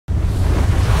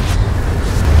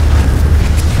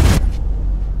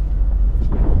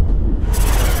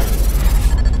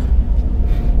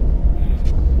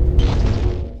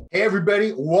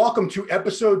everybody. Welcome to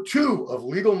episode 2 of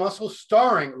Legal Muscle,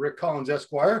 starring Rick Collins,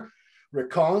 Esquire. Rick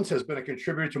Collins has been a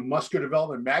contributor to Muscular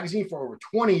Development magazine for over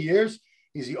 20 years.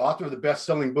 He's the author of the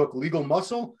best-selling book, Legal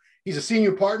Muscle. He's a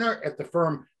senior partner at the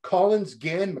firm Collins,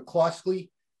 Gann, McCloskey,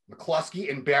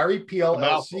 and Barry,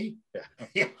 PLLC.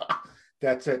 Yeah.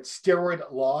 That's at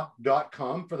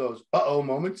steroidlaw.com for those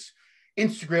moments.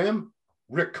 Instagram,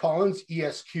 Rick Collins,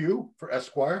 ESQ for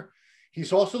Esquire.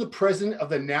 He's also the president of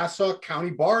the Nassau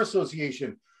County Bar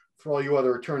Association for all you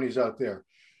other attorneys out there.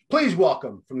 Please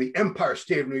welcome from the Empire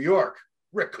State of New York,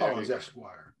 Rick Collins,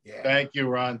 Esquire. Yeah. Thank you,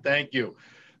 Ron. Thank you.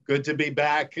 Good to be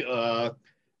back.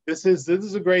 This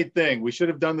is a great thing. We should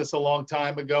have done this a long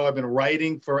time ago. I've been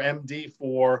writing for MD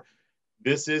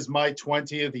this is my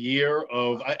 20th year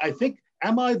of, I think,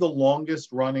 am I the longest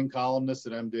running columnist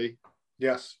at MD?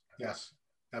 Yes,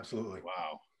 absolutely.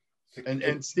 Wow.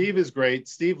 And Steve is great.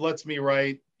 Steve lets me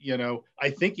write,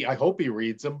 I hope he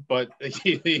reads them, but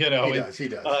he does.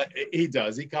 He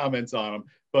does. He comments on them,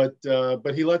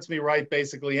 but he lets me write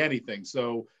basically anything.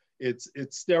 So it's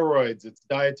steroids, it's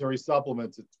dietary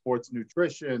supplements, it's sports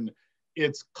nutrition,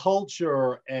 it's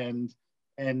culture, and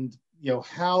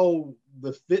how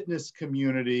the fitness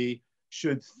community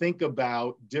should think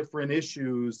about different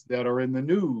issues that are in the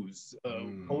news,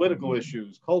 political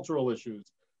issues, cultural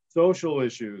issues, social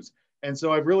issues. And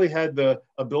so I've really had the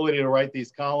ability to write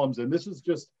these columns. And this is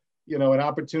just, an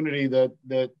opportunity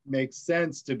that makes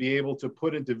sense to be able to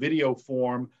put into video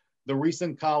form the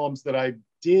recent columns that I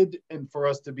did, and for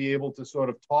us to be able to sort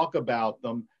of talk about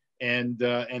them and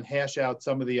hash out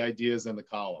some of the ideas in the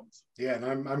columns. Yeah,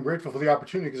 and I'm grateful for the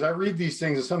opportunity, because I read these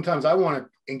things and sometimes I want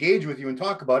to engage with you and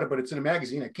talk about it, but it's in a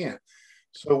magazine, I can't.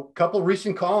 So a couple of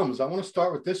recent columns. I want to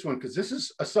start with this one, because this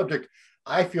is a subject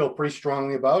I feel pretty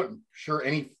strongly about. I'm sure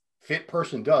any fit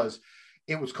person does.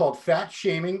 It was called Fat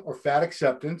Shaming or Fat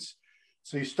Acceptance.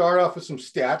 So you start off with some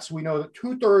stats. We know that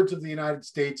 2/3 of the United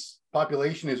States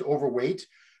population is overweight.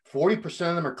 40%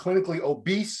 of them are clinically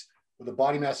obese with a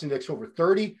body mass index over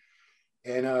 30.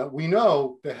 And we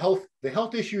know the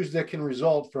health issues that can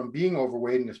result from being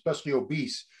overweight, and especially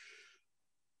obese: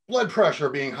 blood pressure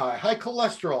being high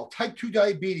cholesterol, type 2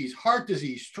 diabetes, heart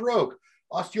disease, stroke,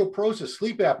 osteoporosis,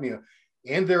 sleep apnea,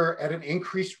 and they're at an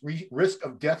increased risk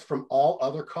of death from all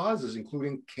other causes,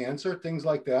 including cancer, things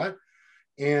like that.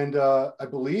 And I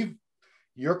believe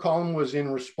your column was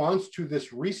in response to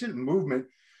this recent movement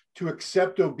to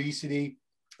accept obesity.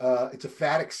 It's a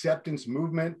fat acceptance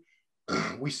movement.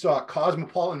 We saw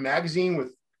Cosmopolitan magazine with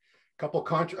a couple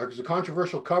it was a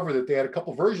controversial cover that they had a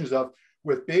couple versions of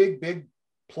with big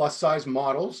plus size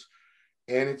models.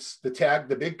 And it's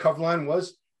the big cover line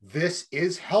was, "This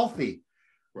is healthy."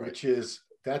 Right.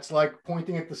 That's like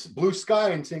pointing at the blue sky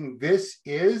and saying, "This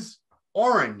is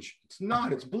orange." It's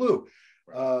not, it's blue.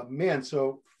 Man,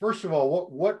 so first of all,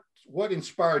 what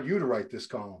inspired you to write this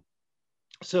column?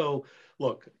 So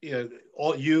look,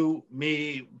 all you,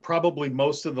 me, probably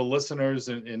most of the listeners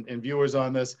and viewers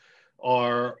on this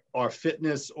are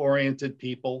fitness-oriented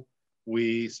people.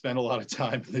 We spend a lot of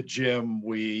time in the gym.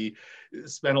 We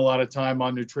spend a lot of time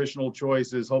on nutritional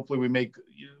choices. Hopefully we make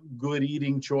good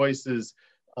eating choices.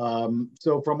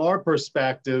 So from our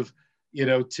perspective,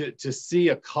 to see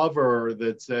a cover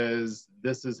that says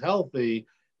 "This is healthy,"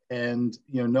 and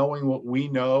knowing what we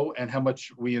know and how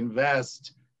much we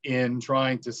invest in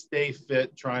trying to stay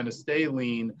fit, trying to stay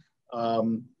lean,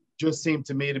 just seemed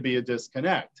to me to be a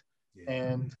disconnect. Yeah.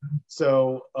 And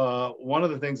so one of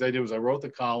the things I did was I wrote the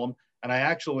column, and I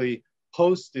actually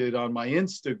posted on my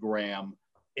Instagram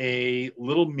a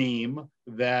little meme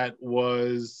that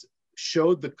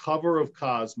showed the cover of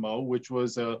Cosmo, which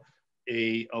was a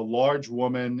large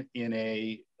woman in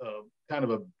a kind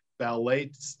of a ballet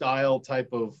style type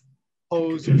of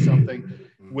pose or something,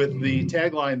 with the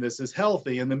tagline, "This is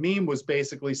healthy." And the meme was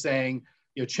basically saying,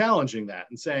 challenging that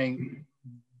and saying,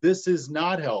 this is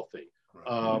not healthy.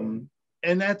 And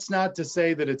that's not to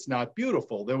say that it's not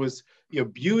beautiful. There was,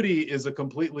 beauty is a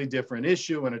completely different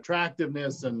issue, and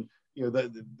attractiveness, and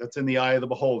that's in the eye of the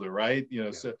beholder, right?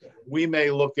 So we may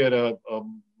look at a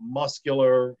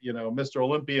muscular, Mr.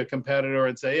 Olympia competitor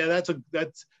and say, yeah, that's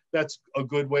a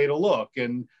good way to look.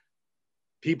 And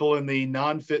people in the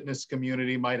non-fitness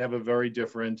community might have a very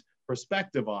different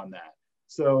perspective on that.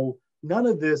 So none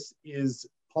of this is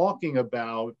talking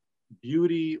about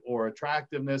beauty or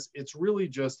attractiveness. It's really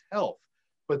just health.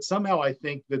 But somehow I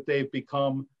think that they've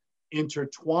become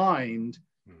intertwined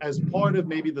as part of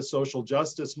maybe the social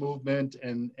justice movement,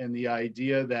 and the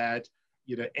idea that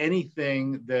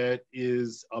anything that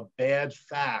is a bad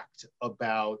fact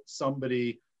about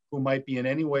somebody who might be in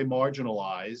any way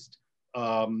marginalized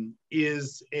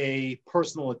is a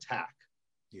personal attack.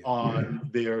 on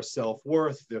their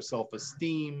self-worth, their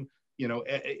self-esteem, you know,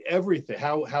 everything,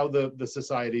 how the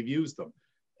society views them.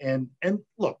 And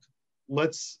look,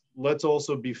 let's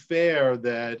also be fair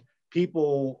that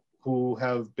people who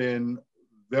have been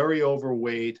very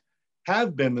overweight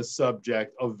have been the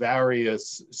subject of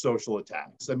various social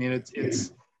attacks. I mean,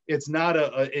 it's not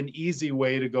an easy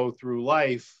way to go through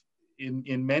life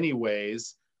in many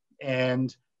ways,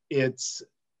 and it's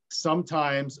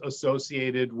sometimes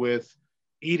associated with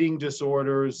eating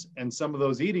disorders, and some of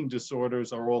those eating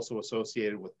disorders are also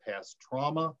associated with past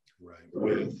trauma,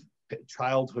 with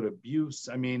childhood abuse.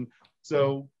 I mean,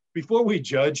 so before we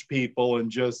judge people and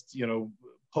just, you know,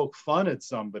 poke fun at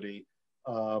somebody,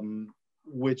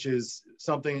 which is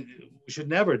something we should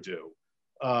never do,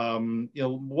 you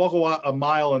know, walk a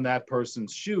mile in that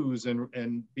person's shoes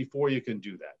and before you can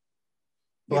do that.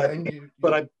 But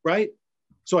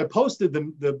so I posted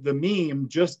the meme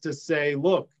just to say,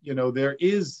 look, you know, there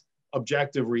is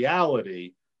objective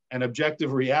reality, and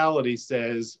objective reality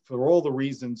says, for all the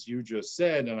reasons you just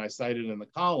said, and I cited in the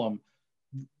column,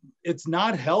 it's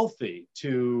not healthy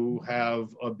to have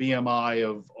a BMI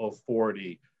of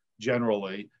 40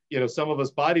 generally. You know, some of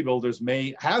us bodybuilders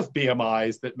may have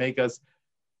BMIs that make us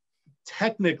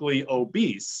technically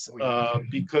obese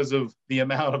because of the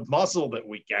amount of muscle that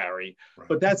we carry,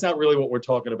 but that's not really what we're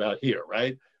talking about here,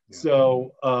 right?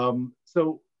 So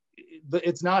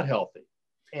it's not healthy.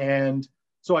 And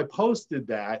so I posted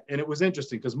that, and it was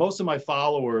interesting because most of my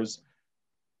followers,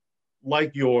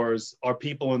 like yours, are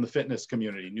people in the fitness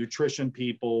community, nutrition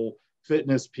people,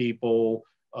 fitness people.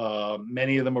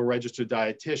 Many of them are registered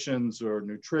dietitians or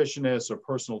nutritionists or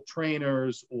personal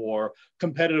trainers or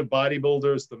competitive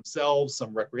bodybuilders themselves,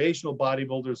 some recreational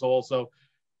bodybuilders also.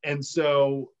 And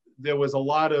so there was a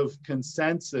lot of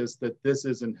consensus that this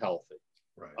isn't healthy.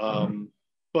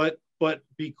 But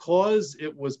because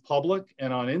it was public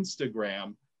and on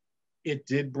Instagram, it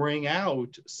did bring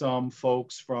out some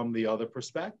folks from the other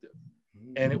perspective.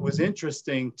 And it was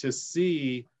interesting to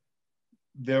see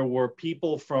there were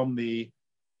people from the,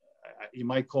 you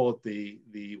might call it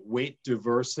the weight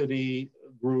diversity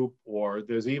group, or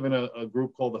there's even a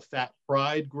group called the Fat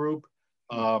Pride group,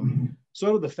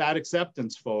 sort of the fat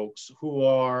acceptance folks who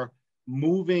are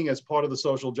moving as part of the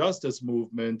social justice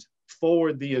movement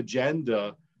forward the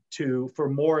agenda for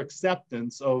more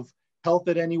acceptance of health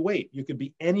at any weight. You could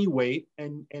be any weight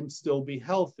and still be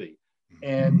healthy.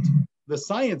 And the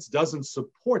science doesn't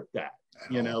support that.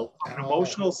 You know, from an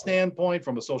emotional standpoint,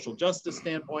 from a social justice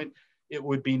standpoint, it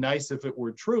would be nice if it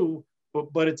were true,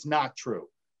 but it's not true.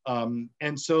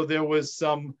 And so there was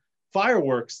some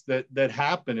fireworks that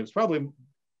happened. It was probably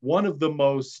one of the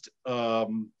most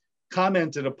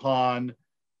commented upon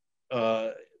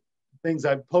things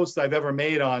posts I've ever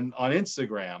made on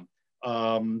Instagram.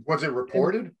 Was it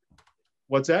reported?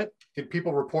 What's that? Did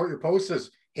people report your posts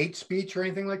as hate speech or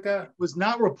anything like that? It was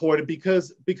not reported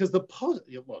because the post,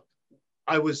 look,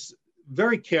 I was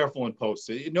very careful in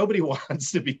posting. Nobody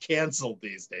wants to be canceled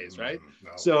these days, right?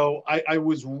 No. So I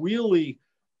was really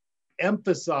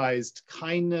emphasized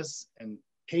kindness and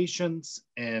patience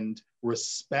and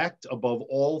respect above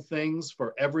all things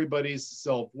for everybody's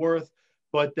self-worth,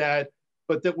 but that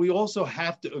we also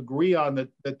have to agree on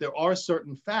that there are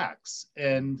certain facts,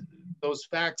 and those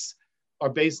facts are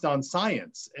based on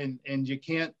science, and you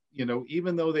can't, you know,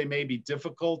 even though they may be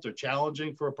difficult or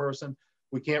challenging for a person,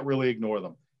 we can't really ignore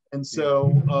them. And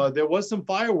so there was some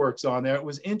fireworks on there. It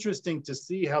was interesting to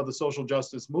see how the social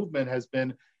justice movement has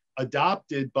been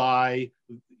adopted by,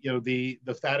 you know, the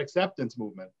fat acceptance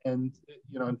movement and,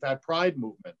 you know, and fat pride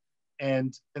movement.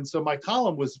 And so my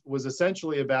column was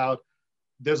essentially about,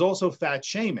 there's also fat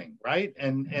shaming, right?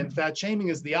 And fat shaming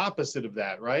is the opposite of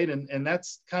that, right? And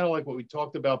that's kind of like what we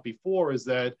talked about before, is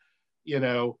that, you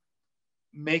know,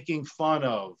 making fun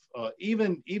of,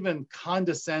 even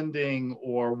condescending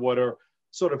or what are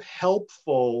sort of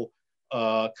helpful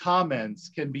comments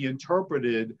can be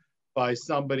interpreted by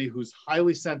somebody who's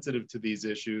highly sensitive to these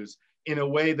issues in a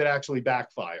way that actually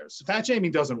backfires. Fat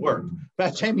shaming doesn't work.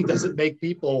 Fat shaming doesn't make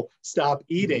people stop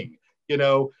eating. You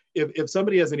know, if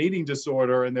somebody has an eating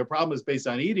disorder and their problem is based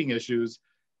on eating issues,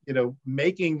 you know,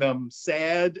 making them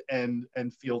sad and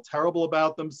feel terrible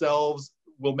about themselves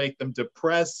will make them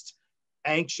depressed,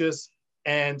 anxious,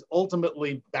 and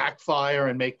ultimately backfire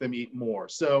and make them eat more.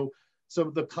 So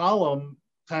the column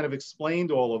kind of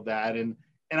explained all of that. And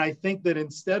I think that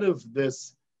instead of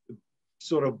this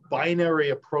sort of binary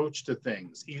approach to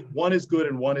things, one is good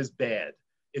and one is bad,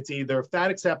 it's either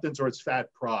fat acceptance or it's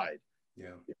fat pride.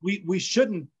 Yeah. We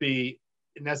shouldn't be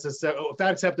necessarily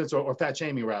fat acceptance or fat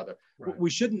shaming rather. Right. We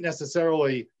shouldn't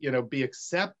necessarily, you know, be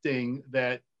accepting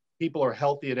that people are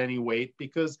healthy at any weight,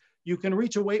 because you can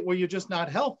reach a weight where you're just not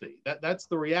healthy. That's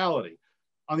the reality.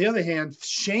 On the other hand,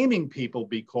 shaming people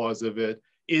because of it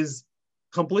is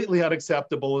completely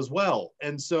unacceptable as well.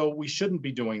 And so we shouldn't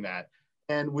be doing that.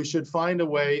 And we should find a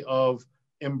way of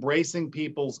embracing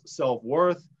people's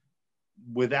self-worth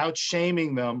without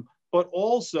shaming them, but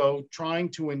also trying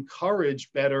to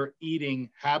encourage better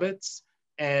eating habits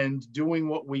and doing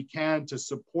what we can to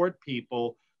support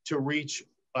people to reach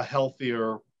a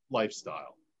healthier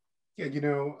lifestyle. Yeah,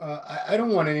 I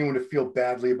don't want anyone to feel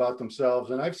badly about themselves.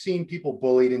 And I've seen people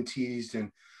bullied and teased, and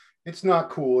it's not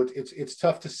cool. It's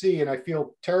tough to see. And I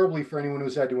feel terribly for anyone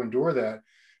who's had to endure that.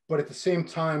 But at the same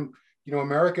time,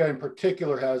 America in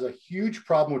particular has a huge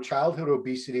problem with childhood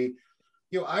obesity.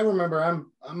 I remember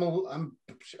I'm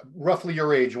roughly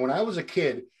your age. When I was a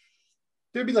kid,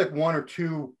 there'd be like one or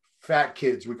two fat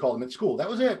kids, we call them, at school. That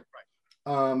was it.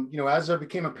 As I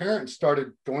became a parent and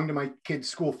started going to my kids'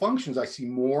 school functions, I see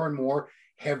more and more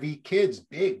heavy kids,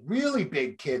 big, really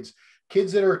big kids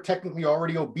that are technically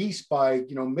already obese by,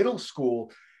 middle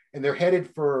school, and they're headed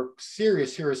for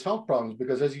serious health problems.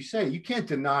 Because as you say, you can't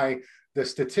deny the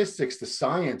statistics, the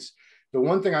science. The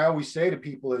one thing I always say to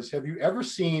people is, have you ever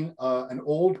seen an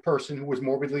old person who was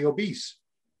morbidly obese?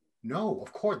 No,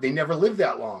 of course. They never live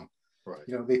that long.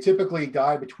 Right. They typically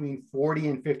die between 40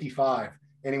 and 55.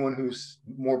 Anyone who's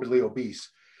morbidly obese.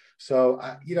 So,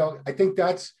 I think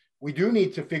we do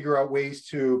need to figure out ways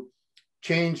to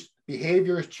change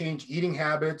behaviors, change eating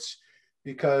habits,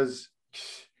 because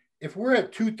if we're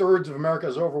at 2/3 of America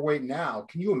is overweight now,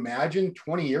 can you imagine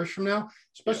 20 years from now,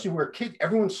 especially where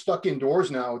everyone's stuck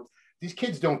indoors now. These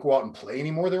kids don't go out and play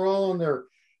anymore. They're all on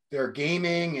their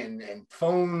gaming and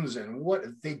phones, and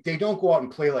they don't go out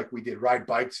and play like we did, ride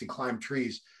bikes and climb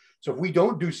trees. So if we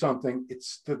don't do something,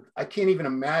 I can't even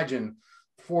imagine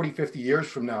 40, 50 years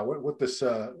from now what the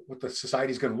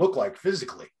society is going to look like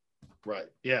physically. Right.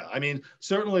 Yeah. I mean,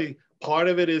 certainly part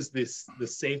of it is the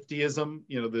safetyism,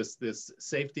 this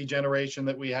safety generation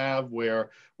that we have,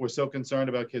 where we're so concerned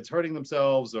about kids hurting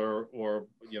themselves or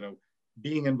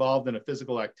being involved in a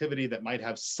physical activity that might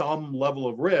have some level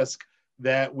of risk,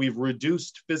 that we've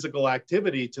reduced physical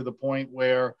activity to the point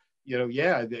where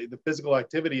the physical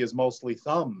activity is mostly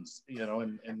thumbs,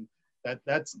 and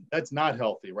that's not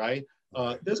healthy, right?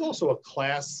 There's also a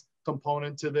class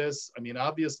component to this. I mean,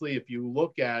 obviously, if you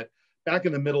look at back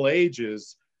in the Middle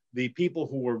Ages, the people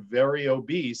who were very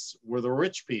obese were the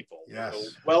rich people, yes,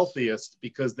 the wealthiest,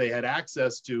 because they had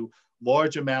access to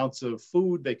large amounts of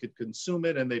food, they could consume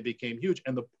it, and they became huge.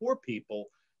 And the poor people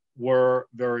were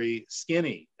very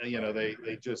skinny.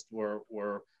 They just were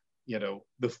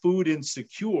the food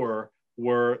insecure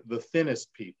were the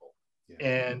thinnest people. Yeah.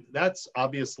 And that's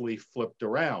obviously flipped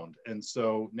around. And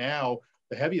so now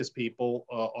the heaviest people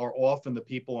are often the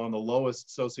people on the lowest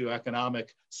socioeconomic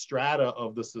strata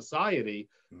of the society,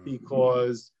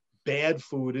 because bad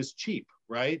food is cheap,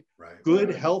 right? Good,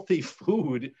 healthy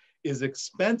food is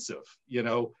expensive.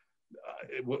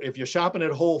 If you're shopping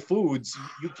at Whole Foods,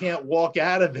 you can't walk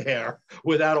out of there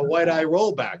without a white eye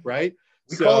rollback, right?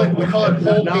 We call it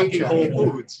whole paycheck.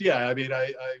 Whole Foods. Yeah, I mean,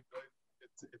 I'm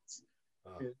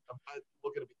not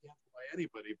looking to be canceled by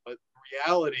anybody, but the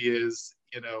reality is,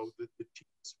 the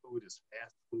cheapest food is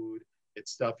fast food.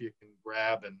 It's stuff you can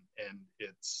grab, and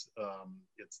it's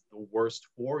the worst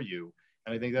for you.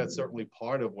 And I think that's certainly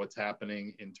part of what's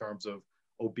happening in terms of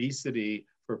obesity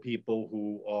for people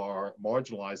who are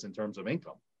marginalized in terms of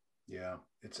income. Yeah,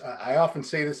 I often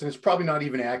say this, and it's probably not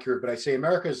even accurate, but I say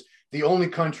America's the only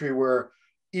country where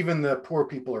even the poor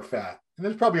people are fat. And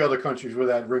there's probably other countries where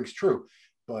that rings true.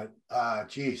 But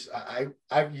geez,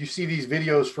 you see these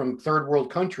videos from third world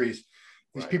countries.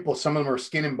 These people, some of them are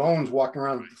skin and bones, walking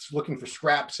around looking for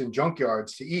scraps in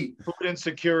junkyards to eat. Food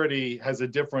insecurity has a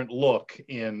different look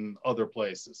in other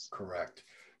places. Correct.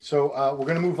 So we're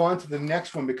going to move on to the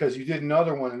next one, because you did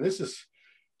another one, and this is,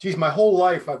 geez, my whole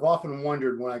life I've often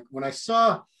wondered when I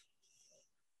saw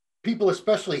people,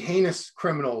 especially heinous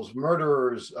criminals,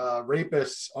 murderers,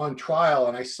 rapists on trial,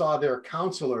 and I saw their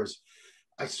counselors,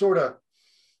 I sort of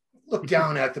looked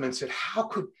down at them and said, how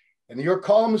could, and your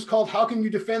column is called, How Can You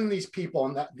Defend These People?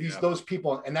 And those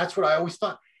people. And that's what I always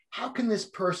thought. How can this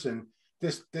person,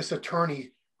 this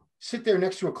attorney, sit there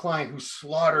next to a client who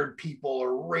slaughtered people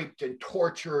or raped and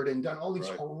tortured and done all these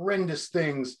horrendous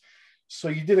things? So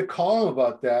you did a column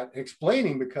about that,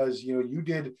 explaining, because you've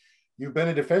been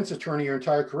a defense attorney your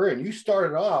entire career, and you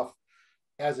started off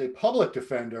as a public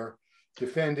defender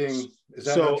defending. Is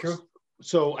that not true?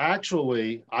 So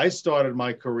actually, I started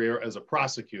my career as a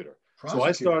prosecutor. So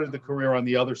I started the career on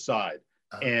the other side.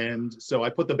 And so I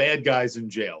put the bad guys in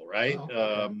jail, right? Oh,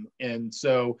 okay. And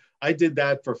so I did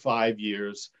that for 5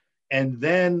 years. And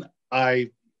then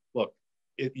look,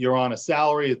 you're on a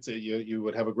salary, you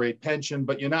would have a great pension,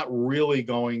 but you're not really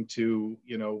going to,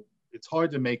 it's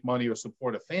hard to make money or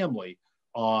support a family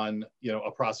on,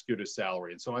 a prosecutor's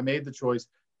salary. And so I made the choice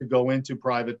to go into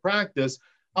private practice.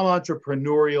 I'm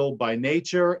entrepreneurial by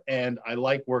nature, and I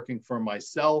like working for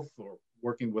myself or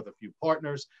working with a few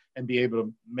partners and be able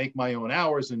to make my own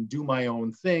hours and do my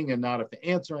own thing and not have to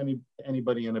answer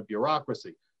anybody in a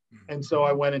bureaucracy. And so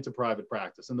I went into private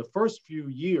practice. In the first few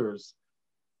years,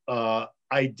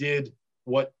 I did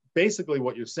basically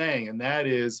what you're saying, and that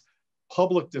is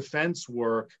public defense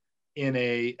work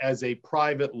as a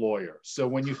private lawyer. So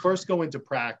when you first go into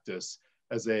practice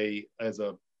as a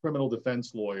criminal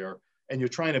defense lawyer, and you're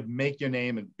trying to make your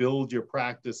name and build your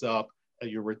practice up,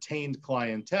 your retained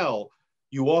clientele,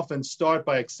 you often start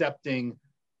by accepting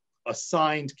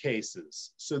assigned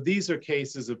cases. So these are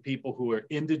cases of people who are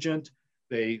indigent.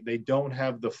 They don't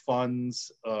have the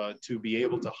funds to be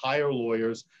able to hire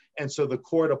lawyers. And so the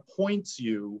court appoints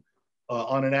you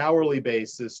on an hourly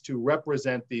basis to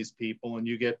represent these people, and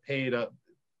you get paid.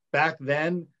 Back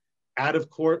then, out of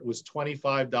court was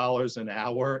 $25 an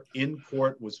hour. In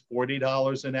court was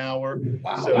 $40 an hour.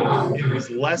 Wow. So it was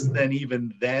less than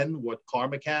even then what car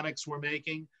mechanics were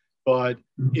making. But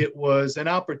it was an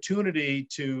opportunity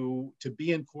to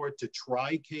be in court, to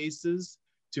try cases,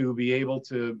 to be able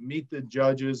to meet the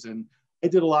judges. And I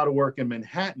did a lot of work in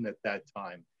Manhattan at that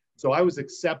time. So I was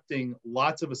accepting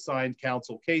lots of assigned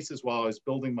counsel cases while I was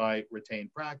building my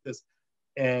retained practice.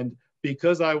 And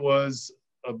because I was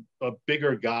a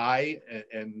bigger guy,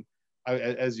 and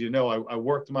as you know, I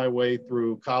worked my way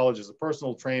through college as a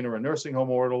personal trainer, a nursing home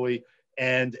orderly,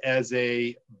 and as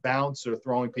a bouncer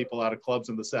throwing people out of clubs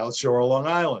in the South Shore of Long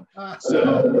Island.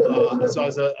 So I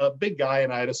was a big guy,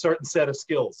 and I had a certain set of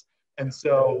skills. And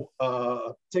so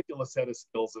a particular set of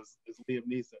skills is Liam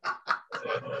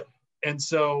Neeson. And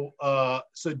so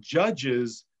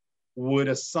judges would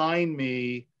assign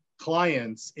me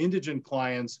clients, indigent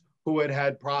clients, who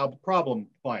had problem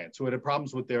clients, who had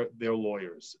problems with their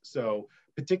lawyers. So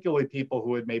particularly people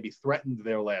who had maybe threatened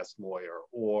their last lawyer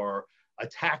or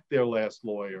attacked their last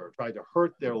lawyer, or tried to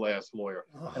hurt their last lawyer.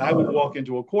 And I would walk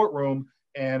into a courtroom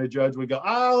and a judge would go,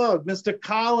 "Oh, Mr.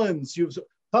 Collins, you've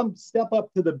come, step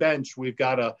up to the bench. We've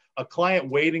got a client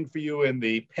waiting for you in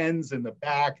the pens in the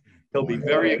back. He'll be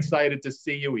very excited to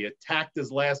see you. He attacked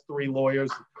his last 3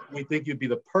 lawyers. We think you'd be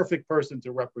the perfect person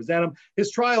to represent him.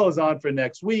 His trial is on for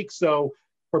next week, so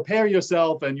prepare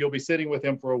yourself, and you'll be sitting with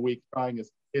him for a week trying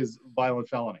his violent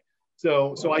felony."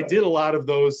 So I did a lot of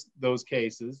those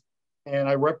cases, and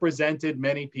I represented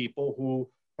many people who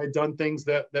had done things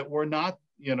that were not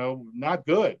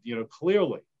good,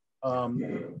 clearly.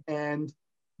 And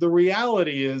the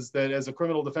reality is that as a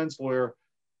criminal defense lawyer,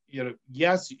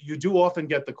 yes, you do often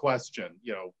get the question,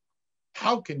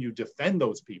 how can you defend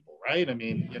those people, right? I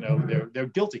mean, they're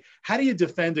guilty. How do you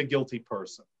defend a guilty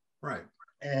person? Right.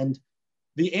 And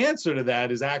the answer to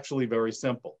that is actually very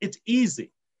simple. It's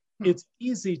easy. It's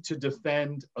easy to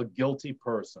defend a guilty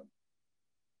person.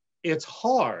 It's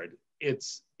hard.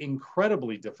 It's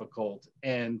incredibly difficult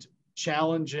and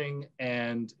challenging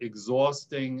and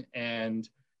exhausting and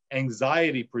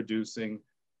anxiety producing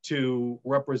to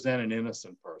represent an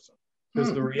innocent person.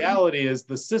 Because the reality is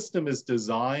the system is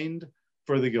designed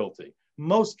for the guilty.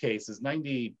 Most cases,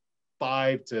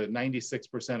 95 to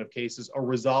 96% of cases, are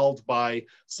resolved by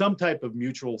some type of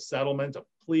mutual settlement, a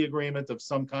plea agreement of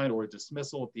some kind, or a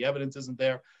dismissal if the evidence isn't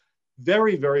there.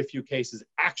 Very, very few cases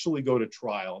actually go to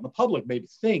trial. And the public may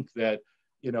think that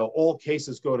all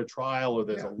cases go to trial, or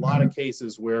there's a lot of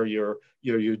cases where you're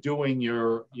doing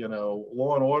your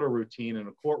law and order routine in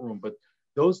a courtroom, but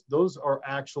those are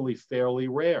actually fairly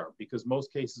rare because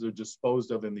most cases are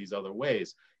disposed of in these other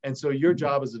ways. And so your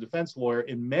job as a defense lawyer,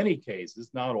 in many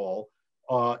cases, not all,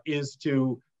 is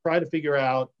to try to figure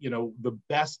out, the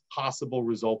best possible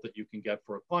result that you can get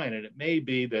for a client. And it may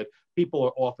be that people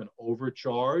are often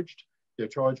overcharged. They're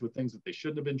charged with things that they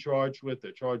shouldn't have been charged with.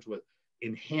 They're charged with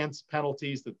enhanced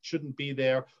penalties that shouldn't be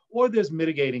there, or there's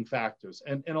mitigating factors.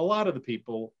 And a lot of the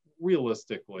people,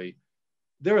 realistically,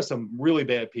 there are some really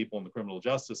bad people in the criminal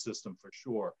justice system for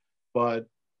sure, but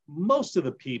most of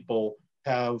the people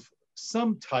have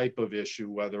some type of issue,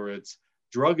 whether it's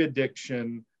drug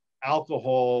addiction,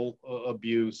 alcohol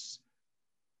abuse,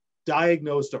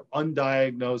 diagnosed or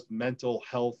undiagnosed mental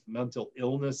health, mental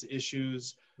illness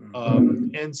issues.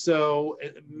 And so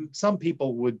some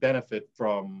people would benefit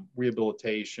from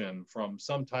rehabilitation, from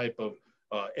some type of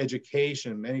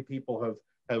education. Many people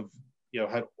have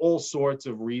had all sorts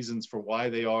of reasons for why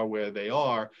they are where they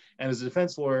are. And as a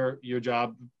defense lawyer, your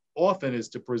job often is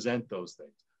to present those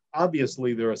things.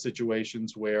 Obviously, there are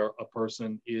situations where a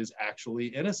person is actually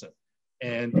innocent.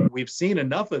 And we've seen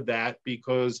enough of that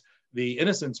because the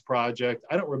Innocence Project,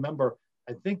 I don't remember,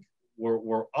 I think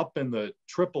we're up in the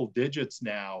triple digits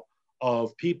now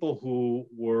of people who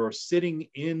were sitting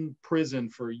in prison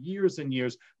for years and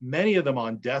years, many of them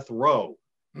on death row,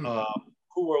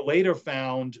 who were later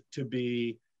found to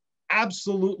be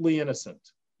absolutely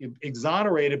innocent,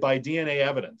 exonerated by DNA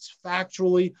evidence,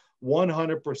 factually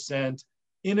 100%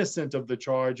 innocent of the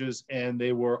charges, and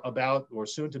they were about or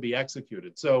soon to be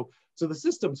executed. So the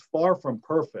system's far from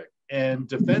perfect, and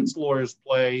defense lawyers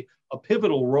play a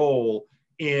pivotal role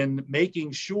in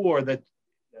making sure that,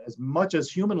 as much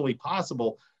as humanly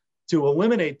possible, to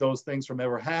eliminate those things from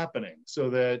ever happening,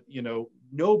 so that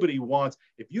nobody wants,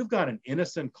 if you've got an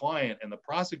innocent client and the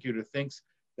prosecutor thinks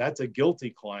that's a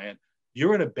guilty client,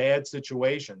 you're in a bad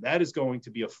situation. That is going to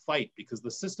be a fight, because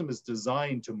the system is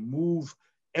designed to move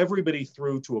everybody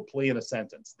through to a plea and a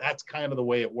sentence. That's kind of the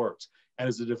way it works. And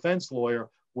as a defense lawyer,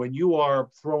 when you are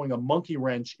throwing a monkey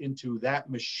wrench into that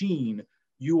machine,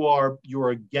 you're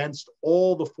against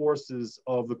all the forces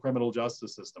of the criminal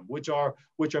justice system, which are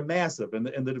massive. And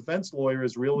the defense lawyer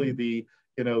is really the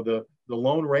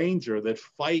lone ranger that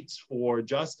fights for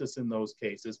justice in those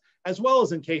cases, as well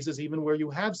as in cases even where you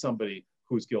have somebody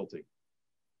who's guilty.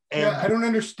 And yeah, I don't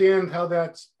understand how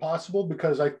that's possible,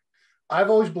 because I've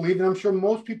always believed, and I'm sure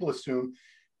most people assume,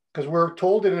 because we're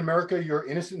told that in America, you're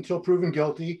innocent until proven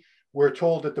guilty. We're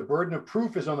told that the burden of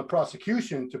proof is on the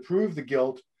prosecution to prove the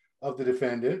guilt of the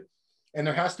defendant, and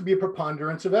there has to be a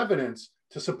preponderance of evidence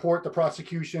to support the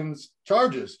prosecution's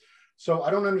charges. So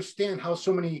I don't understand how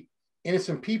so many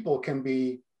innocent people can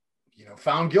be,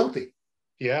 found guilty.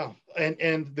 Yeah,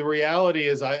 and the reality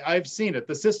is, I've seen it.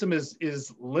 The system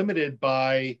is limited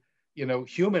by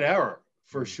human error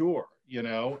for sure.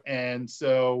 And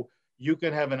so you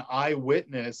can have an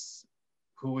eyewitness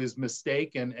who is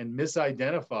mistaken and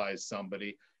misidentifies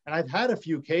somebody. And I've had a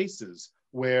few cases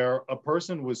where a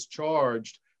person was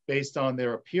charged based on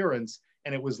their appearance,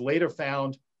 and it was later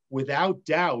found without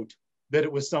doubt that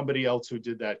it was somebody else who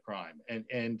did that crime. And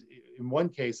in one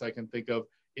case I can think of,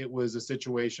 it was a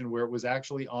situation where it was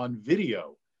actually on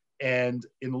video. And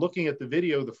in looking at the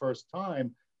video the first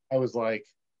time, I was like,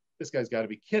 this guy's got to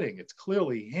be kidding. It's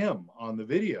clearly him on the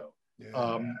video.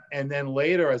 Yeah. And then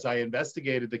later, as I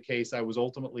investigated the case, I was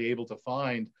ultimately able to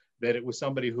find that it was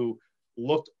somebody who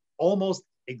looked almost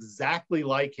exactly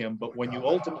like him. But when you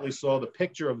ultimately saw the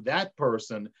picture of that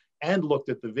person and looked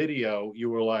at the video, you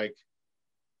were like,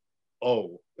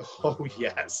 oh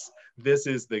yes, this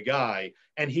is the guy.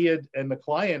 And the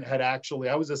client had actually,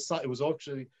 it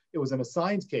was an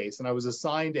assigned case, and I was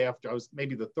assigned after, I was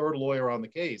maybe the third lawyer on the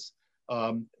case.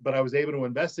 But I was able to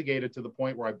investigate it to the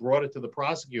point where I brought it to the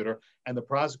prosecutor, and the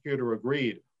prosecutor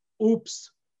agreed,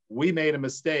 oops, we made a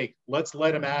mistake. Let's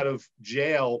let him out of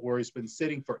jail where he's been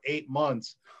sitting for 8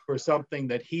 months for something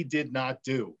that he did not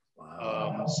do.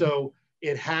 Wow. So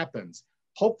it happens.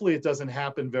 Hopefully it doesn't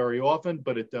happen very often,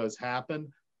 but it does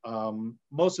happen.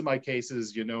 Most of my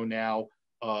cases, now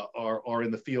are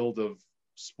in the field of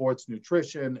sports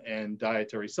nutrition and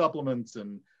dietary supplements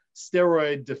and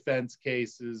steroid defense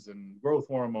cases and growth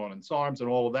hormone and SARMs and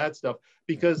all of that stuff,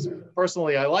 because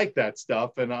personally I like that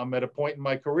stuff, and I'm at a point in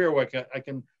my career where I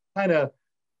can kind of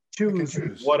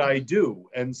choose what I do.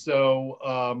 And so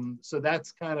so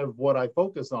that's kind of what I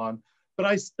focus on. But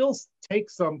I still take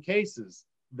some cases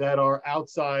that are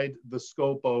outside the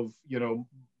scope of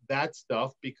that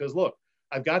stuff, because look,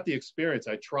 I've got the experience.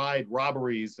 I tried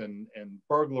robberies and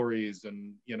burglaries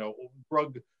and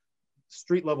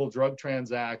street level drug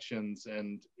transactions,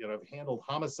 and I've handled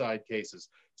homicide cases.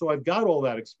 So I've got all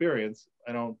that experience.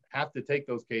 I don't have to take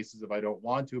those cases if I don't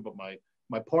want to, but my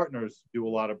partners do a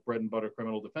lot of bread and butter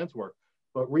criminal defense work.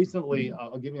 But recently,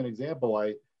 I'll give you an example.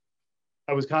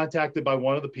 I was contacted by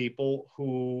one of the people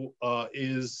who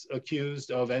is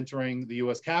accused of entering the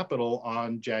US Capitol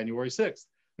on January 6th.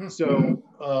 So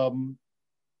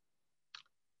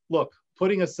look,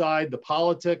 putting aside the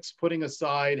politics, putting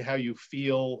aside how you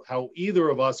feel, how either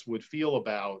of us would feel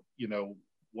about,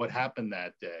 what happened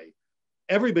that day,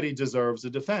 everybody deserves a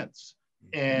defense.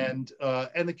 And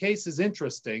the case is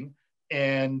interesting,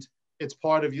 and it's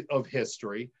part of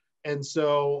history. And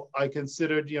so I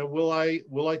considered, will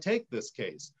I take this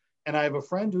case? And I have a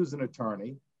friend who's an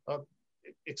attorney,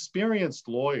 experienced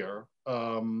lawyer,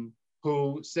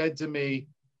 who said to me,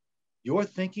 "You're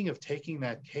thinking of taking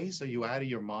that case? Are you out of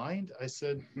your mind?" I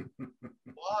said,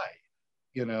 "Why?"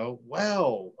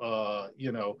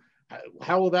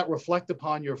 how will that reflect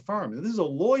upon your firm? And this is a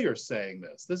lawyer saying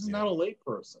this. This is not a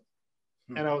layperson.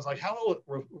 And I was like, how will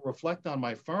it reflect on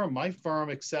my firm? My firm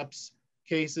accepts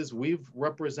cases. We've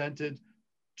represented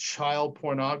child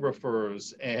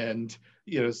pornographers and,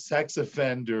 sex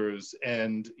offenders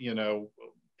and,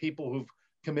 people who've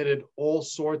committed all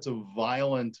sorts of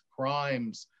violent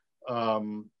crimes.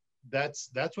 That's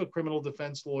what criminal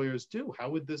defense lawyers do. How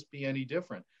would this be any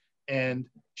different? And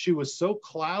she was so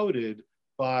clouded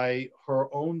by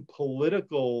her own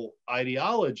political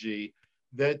ideology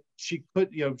that she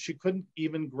couldn't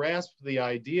even grasp the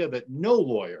idea that no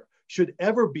lawyer should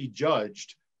ever be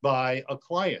judged by a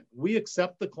client. We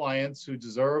accept the clients who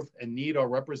deserve and need our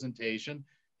representation.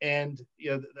 And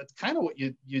that's kind of what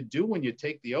you do when you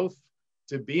take the oath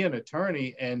to be an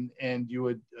attorney and you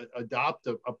would adopt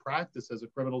a practice as a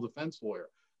criminal defense lawyer.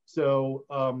 So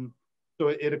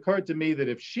it occurred to me that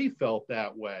if she felt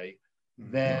that way,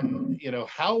 then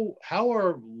how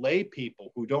are lay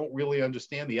people who don't really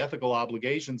understand the ethical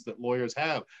obligations that lawyers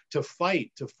have to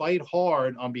fight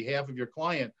hard on behalf of your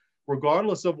client,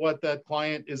 regardless of what that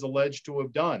client is alleged to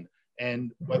have done,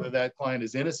 and whether that client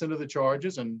is innocent of the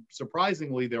charges, and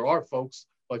surprisingly there are folks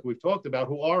like we've talked about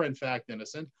who are in fact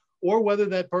innocent, or whether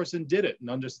that person did it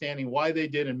and understanding why they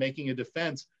did and making a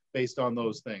defense based on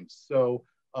those things. So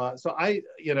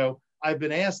I've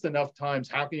been asked enough times,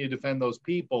 how can you defend those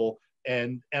people?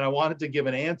 And I wanted to give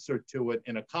an answer to it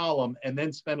in a column and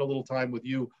then spend a little time with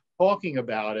you talking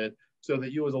about it so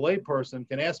that you as a layperson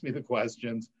can ask me the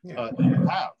questions that you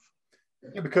have.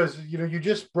 Yeah, because, you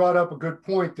just brought up a good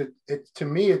point that to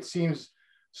me, it seems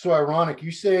so ironic.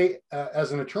 You say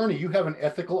as an attorney, you have an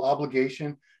ethical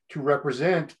obligation to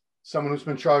represent someone who's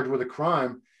been charged with a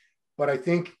crime. But I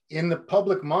think in the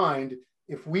public mind,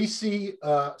 if we see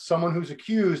someone who's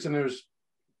accused and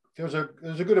there's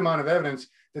a good amount of evidence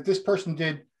that this person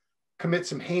did commit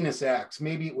some heinous acts,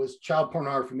 maybe it was child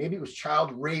pornography, maybe it was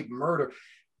child rape, murder.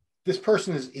 This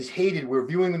person is hated. We're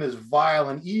viewing them as vile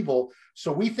and evil.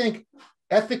 So we think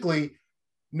ethically,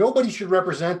 nobody should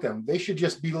represent them. They should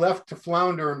just be left to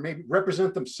flounder and maybe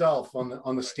represent themselves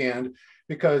on the stand,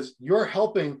 because you're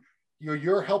helping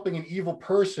an evil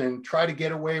person try to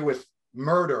get away with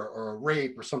murder or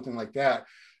rape or something like that.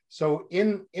 So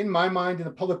in my mind, in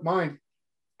the public mind,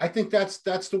 I think that's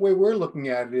the way we're looking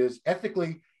at it, is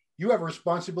ethically, you have a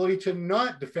responsibility to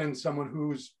not defend someone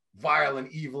who's vile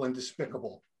and evil and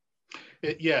despicable.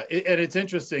 And it's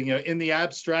interesting, in the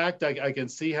abstract, I can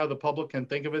see how the public can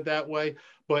think of it that way.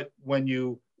 But when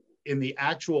in the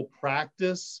actual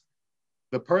practice,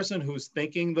 the person who's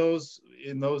thinking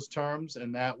in those terms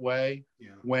in that way,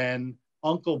 when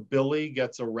Uncle Billy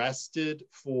gets arrested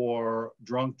for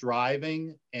drunk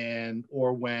driving,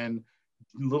 or when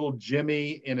little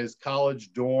Jimmy in his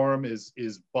college dorm is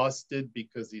busted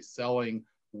because he's selling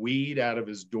weed out of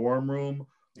his dorm room,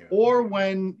 or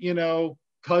when,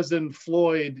 cousin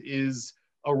Floyd is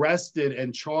arrested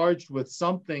and charged with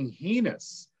something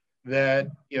heinous that,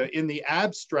 in the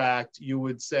abstract, you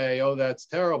would say, oh, that's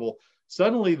terrible.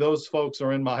 Suddenly those folks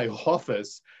are in my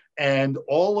office and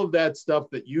all of that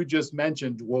stuff that you just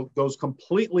mentioned goes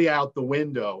completely out the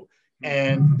window.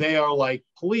 And they are like,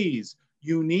 please,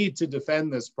 you need to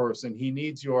defend this person. He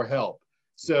needs your help.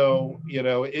 So,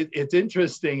 it's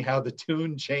interesting how the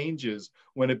tune changes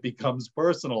when it becomes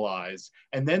personalized.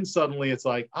 And then suddenly it's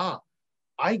like,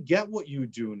 I get what you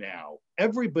do now.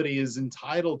 Everybody is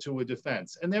entitled to a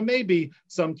defense. And there may be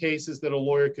some cases that a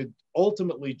lawyer could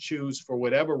ultimately choose for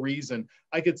whatever reason.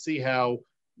 I could see how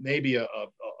maybe a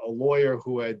lawyer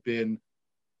who had been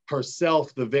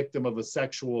herself the victim of a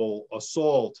sexual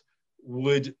assault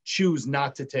would choose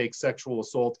not to take sexual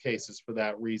assault cases for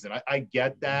that reason. I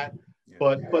get that.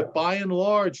 But by and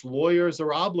large, lawyers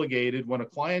are obligated when a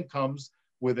client comes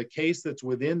with a case that's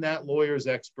within that lawyer's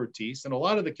expertise. And a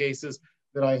lot of the cases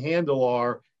that I handle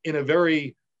are in a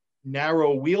very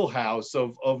narrow wheelhouse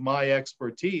of my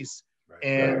expertise. Right.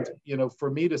 And,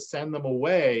 for me to send them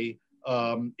away,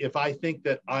 if I think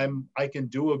that I can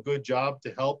do a good job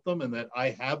to help them and that I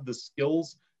have the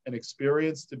skills and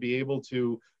experience to be able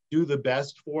to do the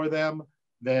best for them,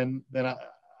 then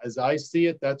as I see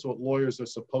it, that's what lawyers are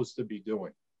supposed to be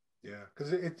doing. Yeah,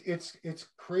 because it's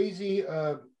crazy.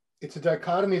 It's a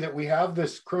dichotomy that we have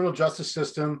this criminal justice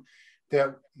system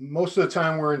that most of the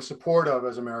time we're in support of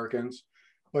as Americans,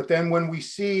 but then when we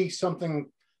see something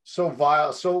so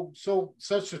vile,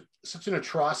 such an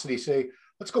atrocity, say,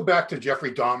 let's go back to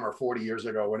Jeffrey Dahmer 40 years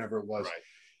ago, whenever it was.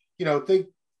 Right.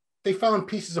 They found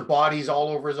pieces of bodies all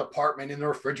over his apartment, in the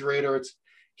refrigerator.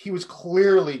 He was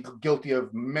clearly guilty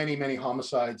of many, many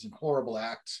homicides and horrible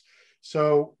acts.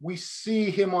 So we see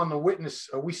him on the witness,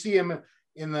 we see him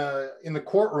in the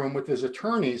courtroom with his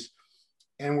attorneys,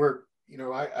 and we're, you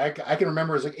know, I can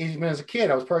remember even as a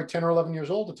kid, I was probably 10 or 11 years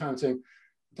old at the time, saying,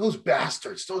 those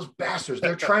bastards,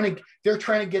 they're trying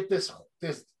to get this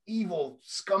evil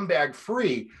scumbag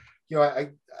free. You know,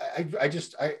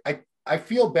 I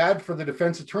feel bad for the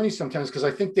defense attorneys sometimes, because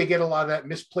I think they get a lot of that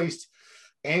misplaced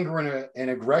anger and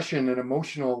aggression and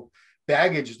emotional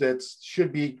baggage that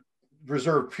should be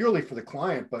reserved purely for the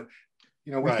client. But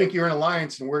you know, we think you're an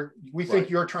alliance, and we think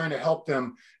you're trying to help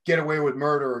them get away with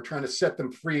murder or trying to set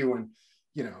them free, when,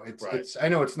 you know, it's I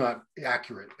know it's not an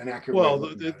accurate. Well,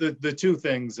 the two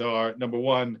things are, number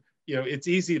one, you know, it's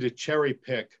easy to cherry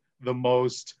pick the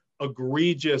most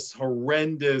egregious,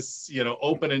 horrendous, you know,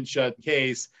 open and shut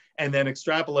case, and then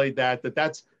extrapolate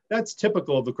that's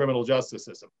typical of the criminal justice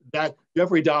system. That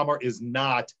Jeffrey Dahmer is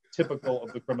not typical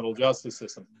of the criminal justice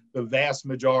system. The vast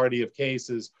majority of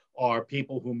cases are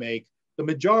people who the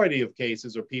majority of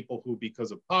cases are people who,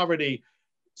 because of poverty,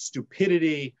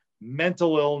 stupidity,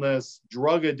 mental illness,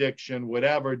 drug addiction,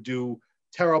 whatever, do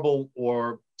terrible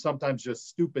or sometimes just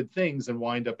stupid things and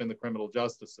wind up in the criminal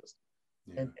justice system.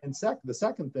 Yeah. The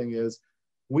second thing is,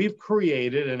 we've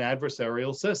created an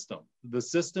adversarial system. The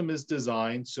system is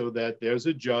designed so that there's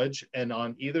a judge, and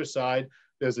on either side,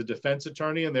 there's a defense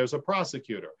attorney and there's a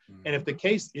prosecutor. Mm-hmm. And if the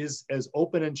case is as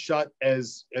open and shut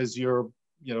as you're,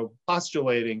 you know,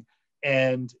 postulating,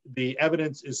 and the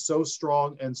evidence is so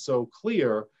strong and so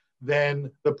clear,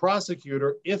 then the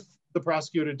prosecutor, if the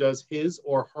prosecutor does his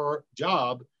or her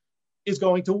job, is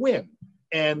going to win.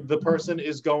 And the person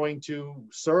is going to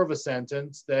serve a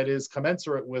sentence that is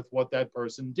commensurate with what that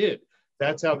person did.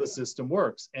 That's how the system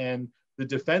works. And the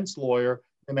defense lawyer,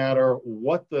 no matter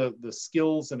what the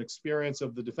skills and experience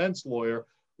of the defense lawyer,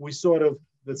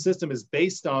 the system is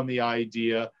based on the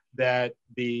idea that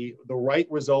the right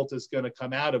result is going to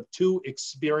come out of two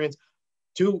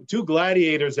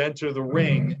gladiators enter the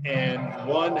ring, and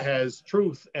one has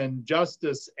truth and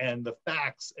justice and the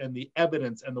facts and the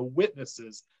evidence and the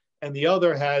witnesses, and the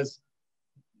other has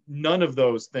none of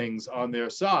those things on their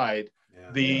side.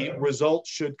 Yeah. The result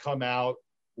should come out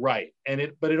right.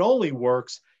 But it only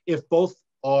works if both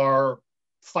are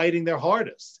fighting their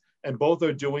hardest and both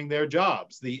are doing their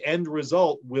jobs. The end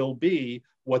result will be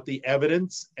what the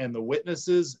evidence and the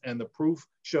witnesses and the proof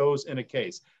shows in a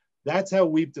case. That's how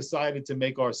we've decided to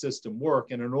make our system work.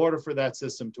 And in order for that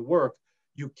system to work,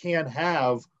 you can't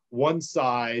have one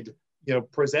side, you know,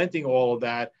 presenting all of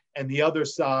that and the other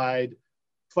side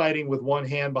fighting with one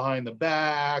hand behind the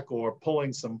back or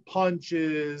pulling some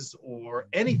punches or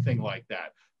anything like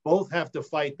that. Both have to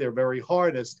fight their very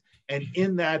hardest. And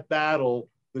in that battle,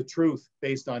 the truth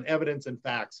based on evidence and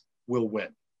facts will win.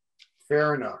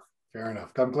 Fair enough. Fair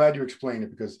enough. I'm glad you explained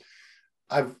it, because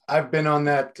I've been on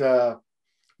that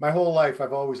my whole life.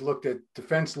 I've always looked at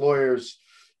defense lawyers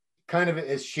kind of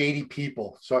as shady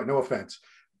people. Sorry, no offense.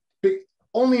 But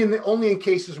only in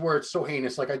cases where it's so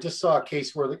heinous. Like I just saw a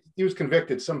case where he was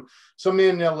convicted. Some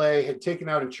man in LA had taken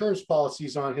out insurance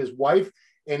policies on his wife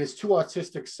and his two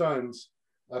autistic sons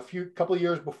couple of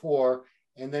years before,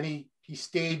 and then he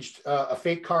staged a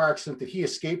fake car accident that he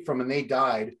escaped from, and they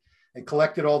died, and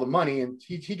collected all the money, and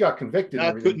he got convicted.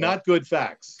 Not good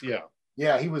facts. Yeah.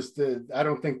 Yeah, he was I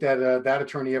don't think that that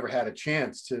attorney ever had a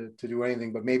chance to do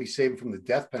anything but maybe save him from the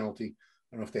death penalty.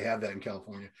 I don't know if they have that in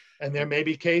California. And there may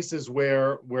be cases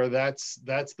where that's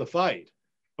the fight,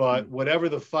 but whatever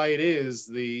the fight is,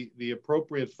 the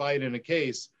appropriate fight in a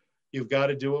case, you've got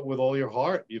to do it with all your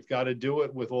heart. You've got to do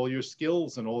it with all your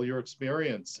skills and all your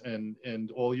experience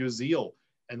and all your zeal.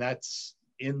 And that's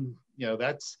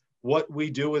what we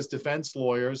do as defense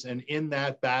lawyers. And in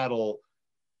that battle,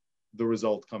 the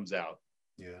result comes out.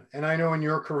 Yeah. And I know in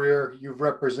your career, you've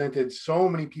represented so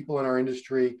many people in our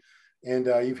industry, and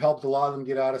you've helped a lot of them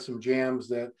get out of some jams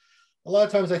that a lot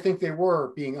of times I think they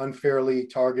were being unfairly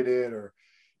targeted, or,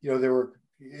 you know, they were,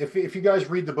 if you guys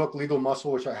read the book, Legal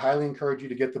Muscle, which I highly encourage you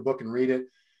to get the book and read it,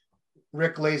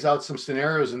 Rick lays out some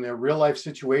scenarios in their real life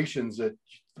situations that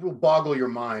will boggle your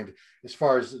mind as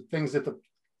far as things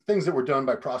that were done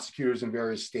by prosecutors in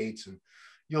various states. And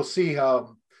you'll see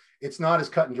how it's not as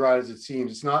cut and dried as it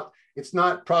seems. It's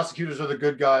not prosecutors are the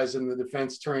good guys and the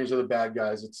defense attorneys are the bad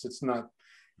guys. It's not.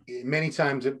 Many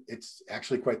times it's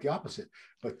actually quite the opposite.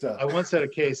 But I once had a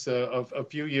case of a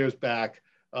few years back,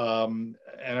 and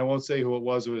I won't say who it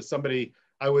was. It was somebody.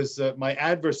 My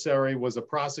adversary was a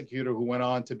prosecutor who went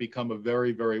on to become a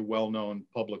very, very well-known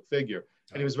public figure,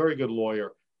 and he was a very good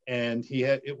lawyer. And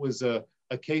it was a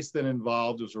case that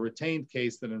involved, it was a retained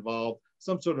case that involved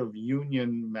some sort of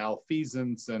union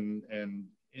malfeasance and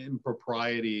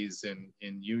improprieties in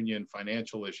union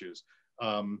financial issues.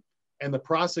 And the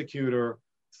prosecutor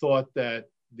thought that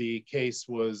the case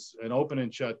was an open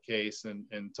and shut case,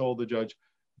 and told the judge,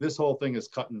 this whole thing is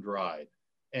cut and dried.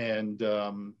 And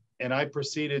I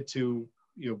proceeded to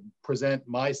present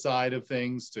my side of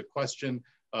things, to question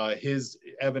his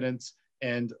evidence,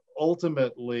 and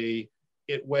ultimately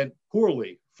it went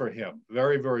poorly for him,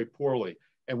 very, very poorly.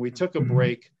 And we took a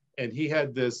break, and he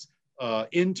had this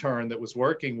intern that was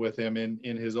working with him in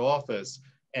his office.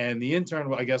 And the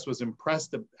intern, I guess, was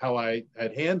impressed at how I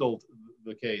had handled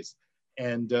the case.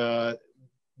 And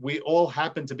we all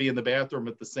happened to be in the bathroom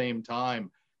at the same time.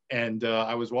 And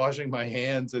I was washing my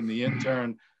hands, and the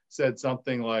intern said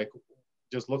something like,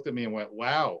 just looked at me and went,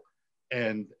 wow.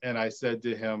 And I said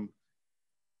to him,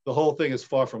 the whole thing is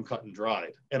far from cut and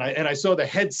dried. And I saw the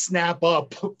head snap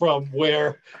up from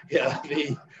where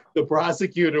the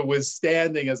prosecutor was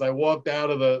standing as I walked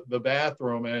out of the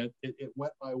bathroom, and it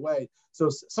went my way. So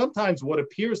sometimes what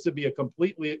appears to be a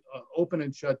completely open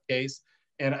and shut case,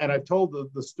 and I've told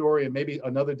the story, and maybe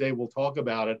another day we'll talk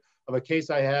about it, of a case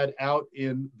I had out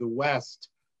in the West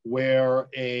where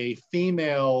a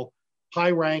female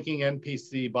high-ranking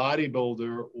NPC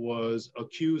bodybuilder was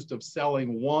accused of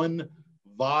selling one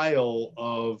vial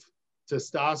of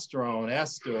testosterone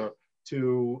ester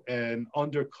to an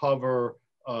undercover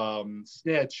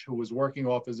snitch who was working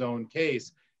off his own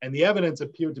case. And the evidence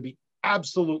appeared to be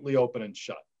absolutely open and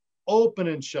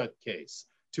shut case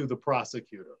to the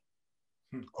prosecutor.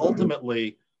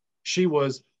 Ultimately, she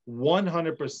was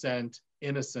 100%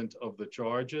 innocent of the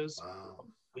charges. Wow.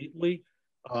 Completely.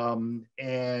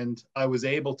 And I was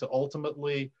able to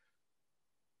ultimately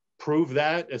prove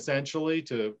that, essentially,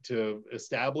 to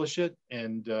establish it,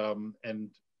 and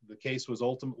the case was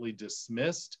ultimately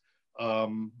dismissed.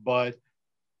 But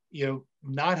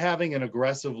not having an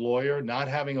aggressive lawyer, not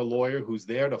having a lawyer who's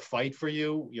there to fight for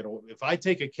you. If I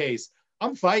take a case,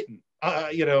 I'm fighting.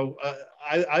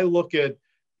 I look at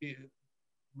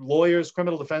lawyers,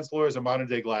 criminal defense lawyers, are modern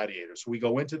day gladiators. We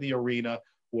go into the arena.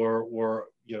 We're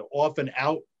often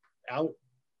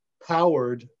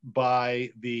outpowered by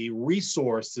the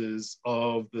resources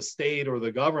of the state or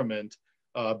the government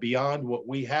beyond what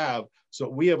we have. So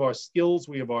we have our skills,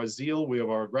 we have our zeal, we have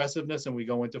our aggressiveness, and we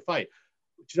go into fight.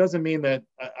 Which doesn't mean that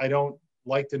I don't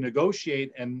like to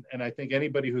negotiate. And I think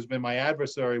anybody who's been my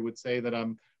adversary would say that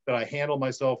I handle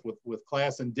myself with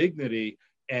class and dignity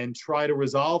and try to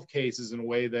resolve cases in a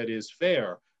way that is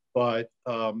fair. But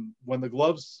when the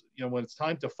gloves, when it's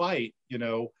time to fight,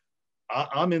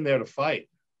 I'm in there to fight.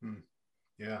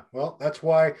 Yeah, well, that's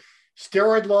why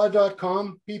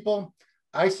steroidlaw.com, people,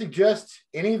 I suggest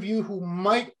any of you who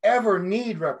might ever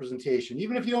need representation,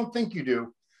 even if you don't think you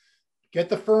do, get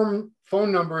the firm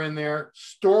phone number in there,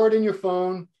 store it in your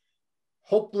phone.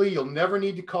 Hopefully you'll never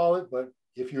need to call it, but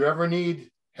if you ever need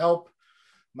help,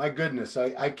 my goodness,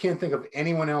 I can't think of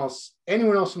anyone else in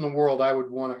the world I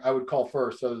would call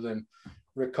first, other than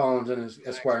Rick Collins and his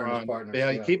Esquire and his partners.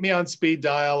 Yeah, keep me on speed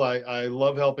dial. I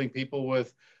love helping people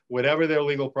with whatever their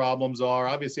legal problems are.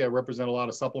 Obviously, I represent a lot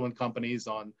of supplement companies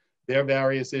on their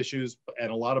various issues,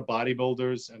 and a lot of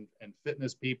bodybuilders and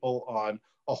fitness people on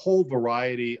a whole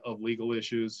variety of legal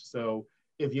issues. So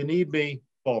if you need me,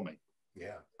 call me.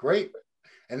 Yeah, great.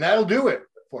 And that'll do it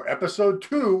for episode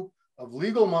 2 of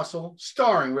Legal Muscle,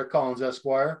 starring Rick Collins,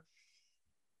 Esquire.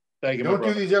 Thank you. We don't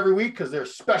do these every week because they're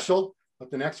special,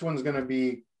 but the next one's going to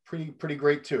be pretty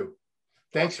great too.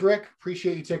 Thanks, Rick.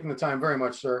 Appreciate you taking the time very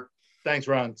much, sir. Thanks,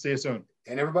 Ron. See you soon.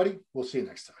 And everybody, we'll see you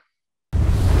next time.